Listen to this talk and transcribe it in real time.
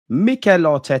Mikel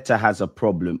Arteta has a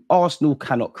problem. Arsenal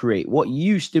cannot create. What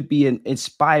used to be an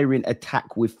inspiring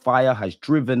attack with fire has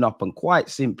driven up, and quite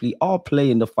simply, our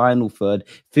play in the final third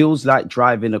feels like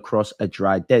driving across a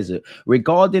dry desert.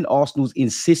 Regarding Arsenal's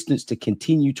insistence to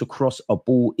continue to cross a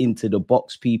ball into the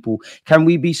box, people, can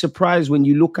we be surprised when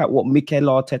you look at what Mikel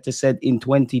Arteta said in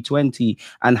 2020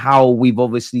 and how we've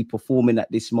obviously performing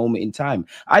at this moment in time?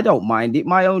 I don't mind it.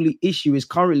 My only issue is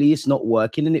currently it's not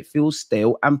working and it feels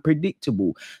stale and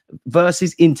predictable.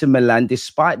 Versus Inter Milan,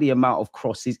 despite the amount of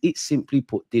crosses, it simply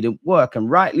put didn't work, and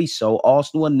rightly so.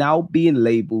 Arsenal are now being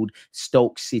labelled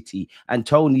Stoke City, and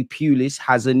Tony Pulis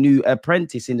has a new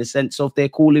apprentice in the sense of they're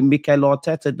calling Mikel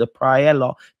Arteta the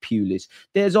Priella Pulis.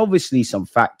 There's obviously some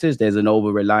factors. There's an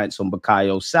over-reliance on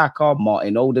Bukayo Saka.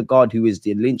 Martin Odegaard, who is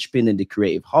the linchpin and the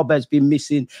creative hub, has been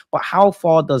missing. But how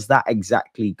far does that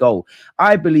exactly go?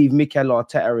 I believe Mikel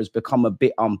Arteta has become a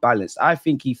bit unbalanced. I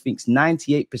think he thinks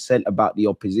 98% about the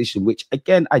opposition, which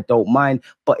again I don't mind,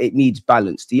 but it needs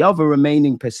balance. The other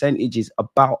remaining percentage is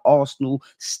about Arsenal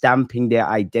stamping their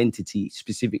identity,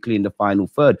 specifically in the final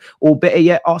third, or better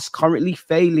yet, us currently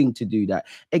failing to do that.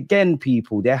 Again,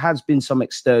 people, there has been some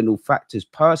external factors.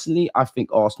 Personally, I think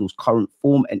Arsenal's current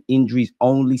form and injuries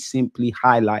only simply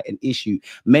highlight an issue.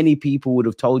 Many people would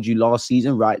have told you last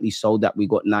season, rightly so, that we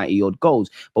got 90 odd goals,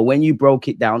 but when you broke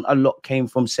it down, a lot came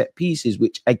from set pieces,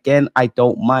 which again I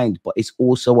don't mind, but it's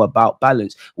also about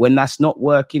balance. When that's not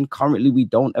working, currently we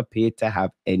don't appear to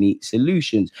have any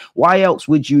solutions. Why else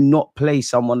would you not play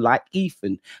someone like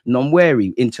Ethan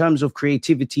Nwaneri? In terms of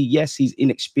creativity, yes, he's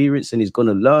inexperienced and he's going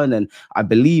to learn, and I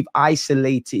believe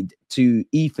isolated to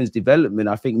Ethan's development,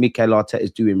 I think Mikel Arteta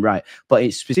is doing right. But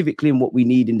it's specifically in what we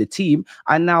need in the team,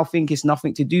 I now think it's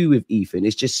nothing to do with Ethan.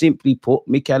 It's just simply put,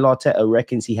 Mikel Arteta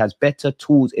reckons he has better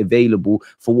tools available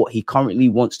for what he currently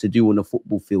wants to do on the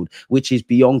football field, which is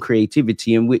beyond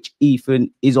creativity, in which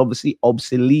Ethan is obviously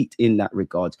obsolete in that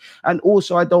regard. And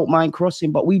also, I don't mind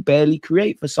crossing, but we barely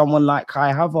create for someone like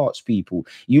Kai Havertz, people.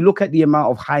 You look at the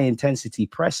amount of high intensity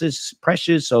pressures,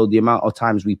 so the amount of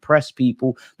times we press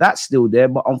people, that's still there,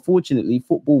 but unfortunately,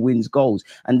 football wins goals,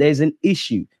 and there's an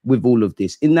issue with all of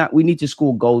this in that we need to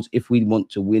score goals if we want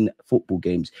to win football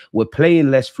games. We're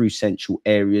playing less through central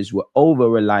areas. We're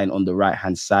over-reliant on the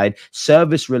right-hand side.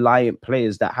 Service-reliant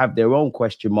players that have their own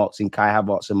question marks in Kai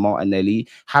Havertz and Martinelli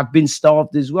have been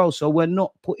starved as well, so we're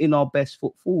not putting our best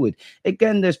foot forward.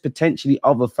 Again, there's potentially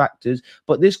other factors,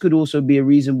 but this could also be a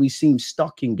reason we seem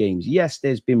stuck in games. Yes,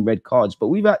 there's been red cards, but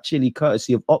we've actually,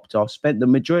 courtesy of Opta, spent the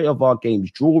majority of our games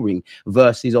drawing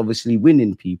versus obviously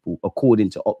winning, people, according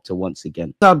to Opta once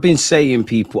again. As I've been saying,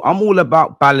 people, I'm all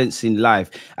about balancing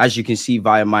life, as you can see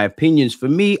via my opinions. For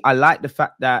me, I like the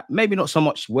fact that maybe not so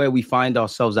much where we find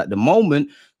ourselves at the moment,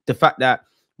 the fact that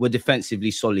we're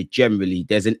defensively solid generally.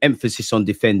 There's an emphasis on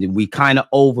defending. We kind of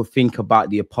overthink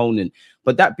about the opponent.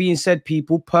 But that being said,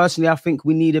 people, personally, I think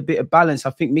we need a bit of balance.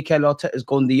 I think Mikel Arteta has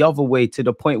gone the other way to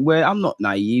the point where I'm not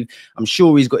naive. I'm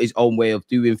sure he's got his own way of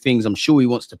doing things. I'm sure he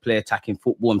wants to play attacking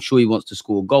football. I'm sure he wants to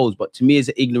score goals. But to me, as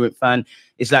an ignorant fan,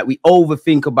 it's like we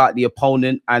overthink about the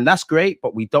opponent, and that's great,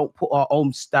 but we don't put our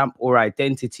own stamp or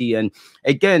identity. And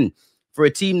again, for a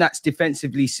team that's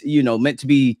defensively, meant to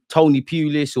be Tony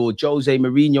Pulis or Jose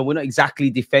Mourinho, we're not exactly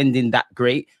defending that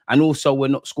great. And also, we're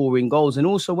not scoring goals. And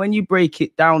also, when you break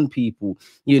it down, people,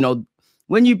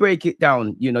 when you break it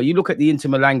down, you look at the Inter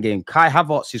Milan game, Kai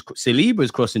Havertz Saliba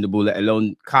is crossing the ball, let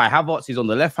alone Kai Havertz is on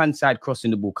the left-hand side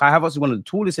crossing the ball. Kai Havertz is one of the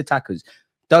tallest attackers.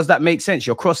 Does that make sense?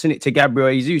 You're crossing it to Gabriel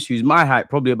Jesus, who's my height,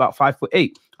 probably about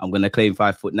 5'8". I'm going to claim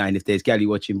 5'9" if there's Gally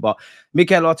watching. But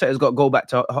Mikel Arteta has got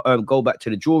to go back to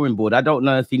the drawing board. I don't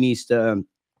know if he needs to,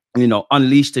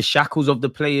 unleash the shackles of the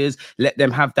players, let them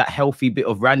have that healthy bit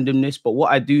of randomness. But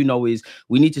what I do know is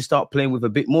we need to start playing with a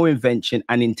bit more invention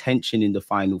and intention in the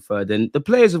final third. And the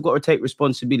players have got to take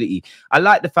responsibility. I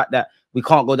like the fact that we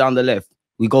can't go down the left.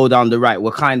 We go down the right. We're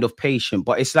kind of patient,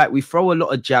 but it's like we throw a lot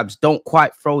of jabs, don't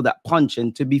quite throw that punch.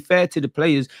 And to be fair to the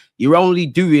players, you're only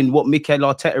doing what Mikel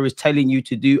Arteta is telling you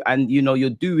to do. And,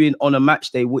 you're doing on a match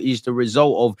day, what is the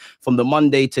result of from the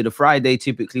Monday to the Friday,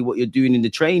 typically what you're doing in the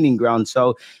training ground.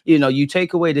 So, you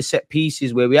take away the set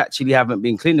pieces where we actually haven't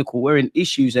been clinical. We're in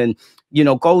issues, and,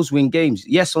 goals win games.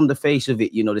 Yes, on the face of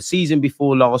it, the season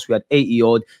before last, we had 80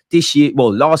 odd. This year,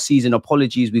 last season,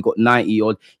 apologies, we got 90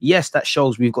 odd. Yes, that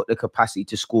shows we've got the capacity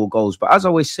to score goals. But as I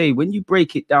always say, when you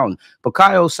break it down,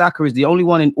 Bukayo Saka is the only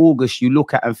one in August you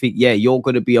look at and think, yeah, you're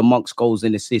going to be amongst goals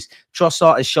and assists.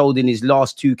 Trossard has showed in his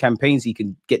last 2 campaigns he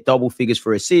can get double figures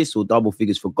for assists or double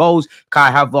figures for goals.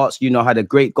 Kai Havertz, had a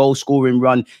great goal scoring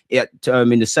run in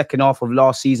the second half of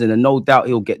last season, and no doubt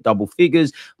he'll get double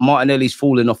figures. Martinelli's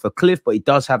fallen off a cliff. but he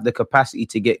does have the capacity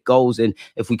to get goals. And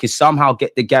if we could somehow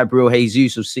get the Gabriel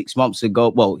Jesus of 6 months ago,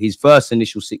 well, his first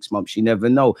initial 6 months, you never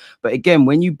know. But again,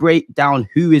 when you break down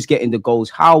who is getting the goals,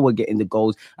 how we're getting the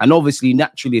goals, and obviously,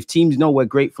 naturally, if teams know we're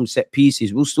great from set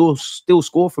pieces, we'll still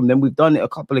score from them. We've done it a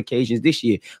couple of occasions this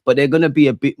year, but they're going to be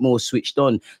a bit more switched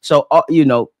on. So, you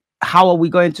know, how are we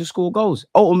going to score goals?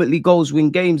 Ultimately, goals win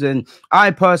games. And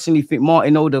I personally think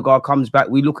Martin Odegaard comes back,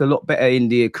 we look a lot better in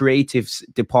the creative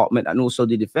department and also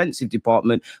the defensive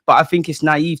department. But I think it's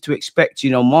naive to expect,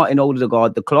 you know, Martin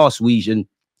Odegaard, the class region,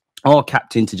 our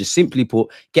captain, to just simply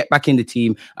put, get back in the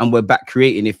team and we're back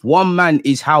creating. If one man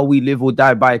is how we live or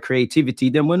die by creativity,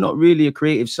 then we're not really a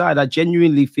creative side. I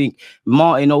genuinely think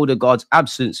Martin Odegaard's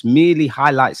absence merely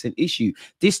highlights an issue.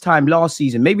 This time last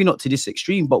season, maybe not to this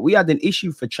extreme, but we had an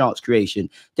issue for chance creation.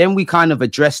 Then we kind of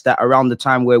addressed that around the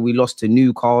time where we lost to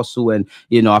Newcastle, and,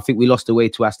 you know, I think we lost away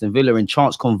to Aston Villa, and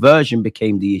chance conversion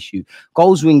became the issue.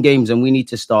 Goals win games, and we need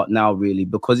to start now, really,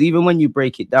 because even when you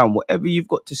break it down, whatever you've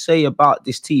got to say about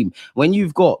this team, when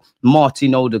you've got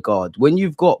Martin Odegaard, when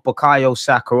you've got Bukayo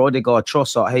Saka, Odegaard,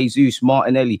 Trossard, Jesus,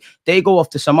 Martinelli, they go off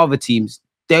to some other teams,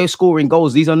 they're scoring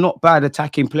goals. These are not bad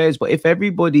attacking players, but if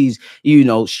everybody's, you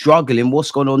know, struggling,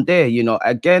 what's going on there? You know,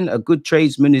 again, a good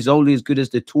tradesman is only as good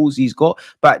as the tools he's got.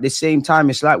 But at the same time,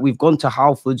 it's like we've gone to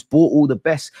Halfords, bought all the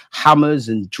best hammers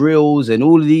and drills and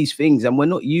all of these things, and we're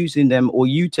not using them or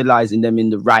utilizing them in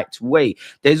the right way.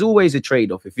 There's always a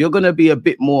trade-off. If you're going to be a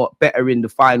bit more better in the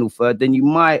final third, then you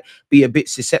might be a bit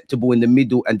susceptible in the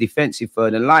middle and defensive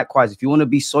third. And likewise, if you want to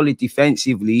be solid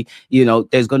defensively, you know,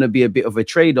 there's going to be a bit of a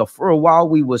trade-off. For a while,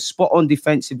 we were spot on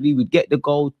defensively. We'd get the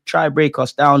goal, try break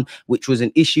us down, which was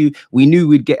an issue. We knew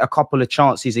we'd get a couple of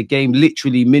chances a game,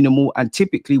 literally minimal, and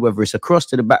typically, whether it's a cross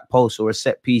to the back post or a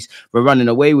set piece, we're running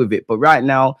away with it. But right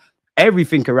now,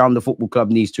 everything around the football club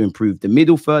needs to improve. The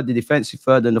middle third, the defensive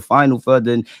third, and the final third.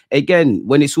 And again,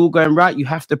 when it's all going right, you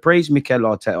have to praise Mikel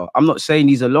Arteta. I'm not saying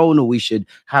he's alone or we should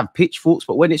have pitchforks,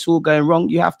 but when it's all going wrong,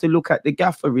 you have to look at the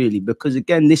gaffer, really, because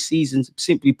again, this season,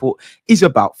 simply put, is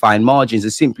about fine margins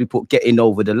and simply put, getting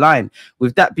over the line.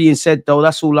 With that being said, though,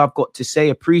 that's all I've got to say.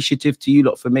 Appreciative to you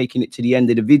lot for making it to the end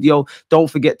of the video. Don't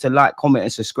forget to like, comment,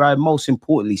 and subscribe. Most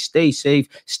importantly, stay safe,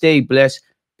 stay blessed.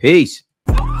 Peace.